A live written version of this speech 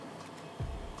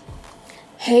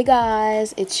Hey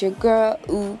guys, it's your girl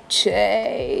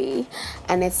Uche,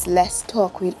 and it's Let's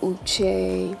Talk with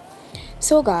Uche.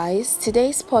 So, guys,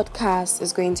 today's podcast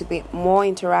is going to be more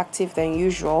interactive than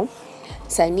usual.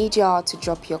 So, I need y'all to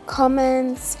drop your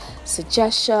comments,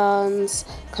 suggestions,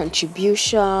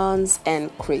 contributions,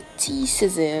 and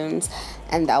criticisms,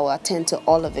 and I will attend to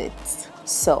all of it.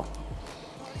 So,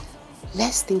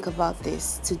 let's think about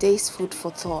this. Today's food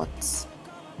for thought.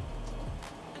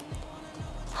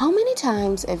 How many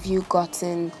times have you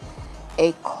gotten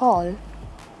a call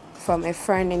from a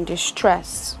friend in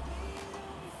distress?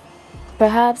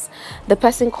 Perhaps the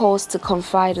person calls to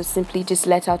confide or simply just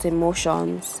let out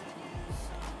emotions.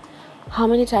 How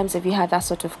many times have you had that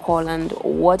sort of call, and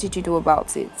what did you do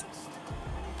about it?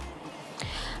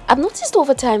 I've noticed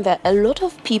over time that a lot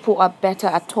of people are better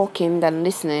at talking than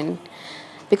listening,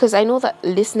 because I know that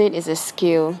listening is a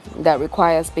skill that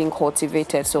requires being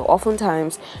cultivated. So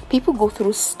oftentimes people go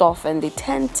through stuff and they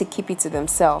tend to keep it to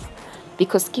themselves,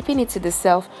 because keeping it to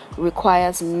themselves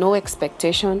requires no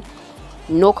expectation,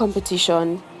 no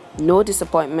competition, no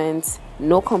disappointments,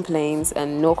 no complaints,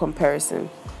 and no comparison.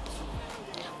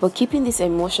 But keeping this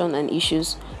emotion and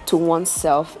issues to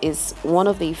oneself is one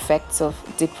of the effects of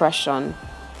depression.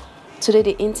 Today,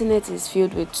 the internet is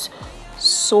filled with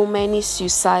so many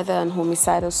suicidal and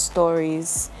homicidal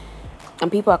stories,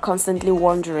 and people are constantly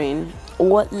wondering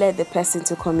what led the person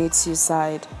to commit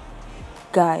suicide.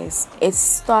 Guys, it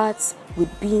starts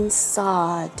with being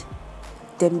sad,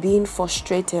 then being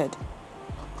frustrated,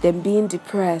 then being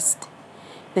depressed,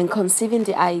 then conceiving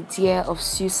the idea of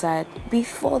suicide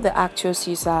before the actual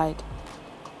suicide.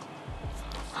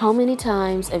 How many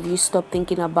times have you stopped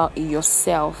thinking about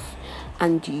yourself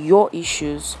and your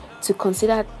issues to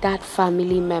consider that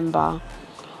family member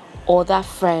or that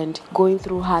friend going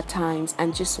through hard times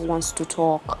and just wants to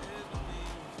talk?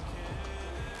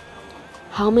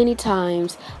 How many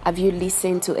times have you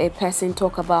listened to a person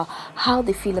talk about how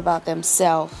they feel about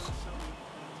themselves?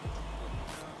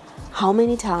 How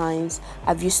many times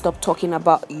have you stopped talking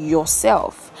about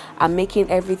yourself and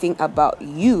making everything about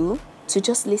you to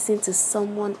just listen to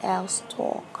someone else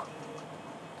talk?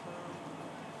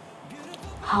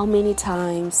 How many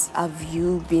times have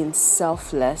you been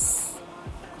selfless?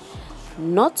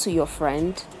 Not to your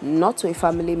friend, not to a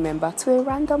family member, to a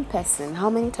random person. How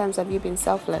many times have you been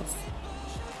selfless?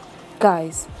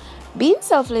 Guys, being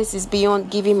selfless is beyond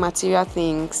giving material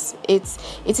things. It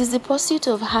is the pursuit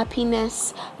of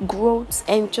happiness, growth,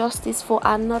 and justice for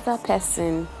another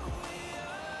person.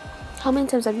 How many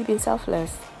times have you been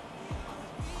selfless?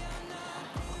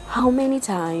 How many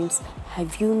times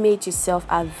have you made yourself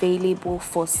available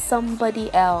for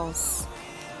somebody else?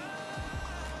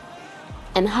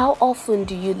 And how often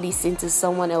do you listen to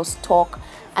someone else talk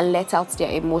and let out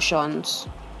their emotions?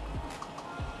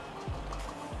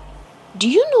 Do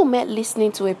you know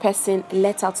listening to a person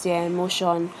let out their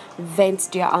emotion, vent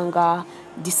their anger,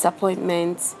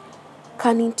 disappointment,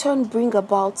 can in turn bring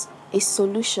about a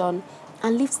solution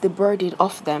and lift the burden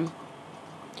off them?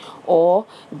 Or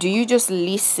do you just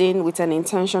listen with an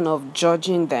intention of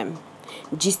judging them,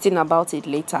 gisting about it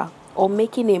later, or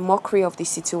making a mockery of the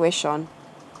situation?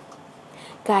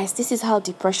 Guys, this is how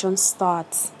depression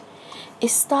starts. It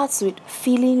starts with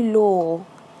feeling low,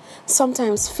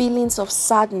 sometimes feelings of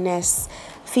sadness,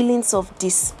 feelings of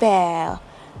despair,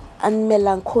 and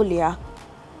melancholia.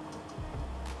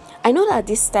 I know that at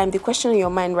this time, the question in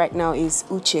your mind right now is,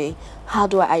 Uche, how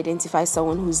do I identify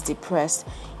someone who's depressed,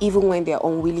 even when they're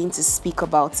unwilling to speak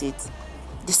about it?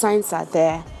 The signs are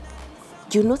there.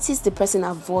 You notice the person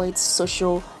avoids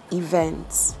social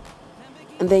events.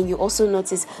 And then you also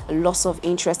notice a loss of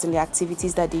interest in the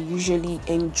activities that they usually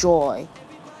enjoy.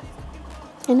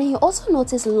 And then you also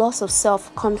notice loss of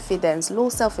self-confidence, low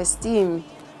self-esteem.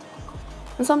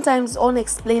 And sometimes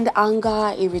unexplained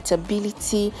anger,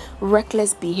 irritability,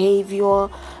 reckless behavior,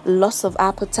 loss of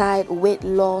appetite, weight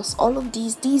loss, all of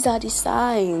these are the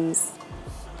signs.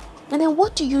 And then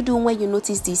what do you do when you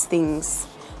notice these things?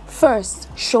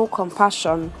 First, show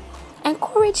compassion.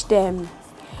 Encourage them.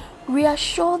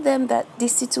 Reassure them that the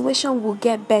situation will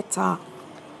get better.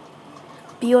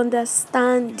 Be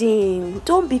understanding.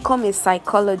 Don't become a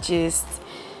psychologist.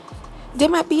 They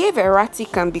might behave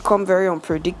erratic and become very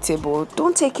unpredictable.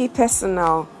 Don't take it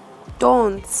personal.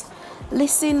 Don't.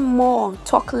 Listen more.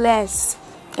 Talk less.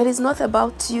 It is not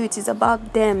about you. It is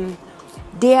about them.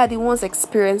 They are the ones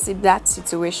experiencing that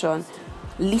situation.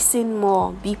 Listen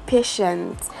more. Be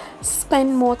patient.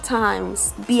 Spend more time.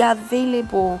 Be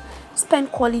available.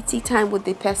 Spend quality time with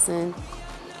the person.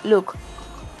 Look,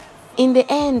 in the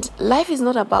end, life is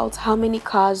not about how many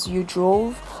cars you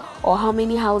drove or how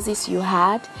many houses you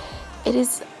had. It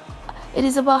is It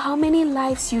is about how many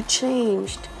lives you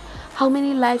changed, how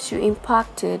many lives you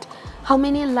impacted, how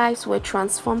many lives were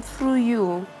transformed through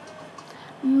you.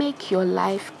 Make your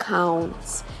life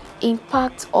count,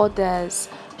 impact others,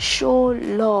 show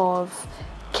love,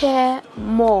 care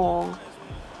more.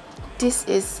 This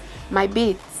is my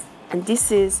bit, and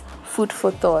this is Food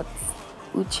for Thought.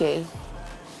 Uche.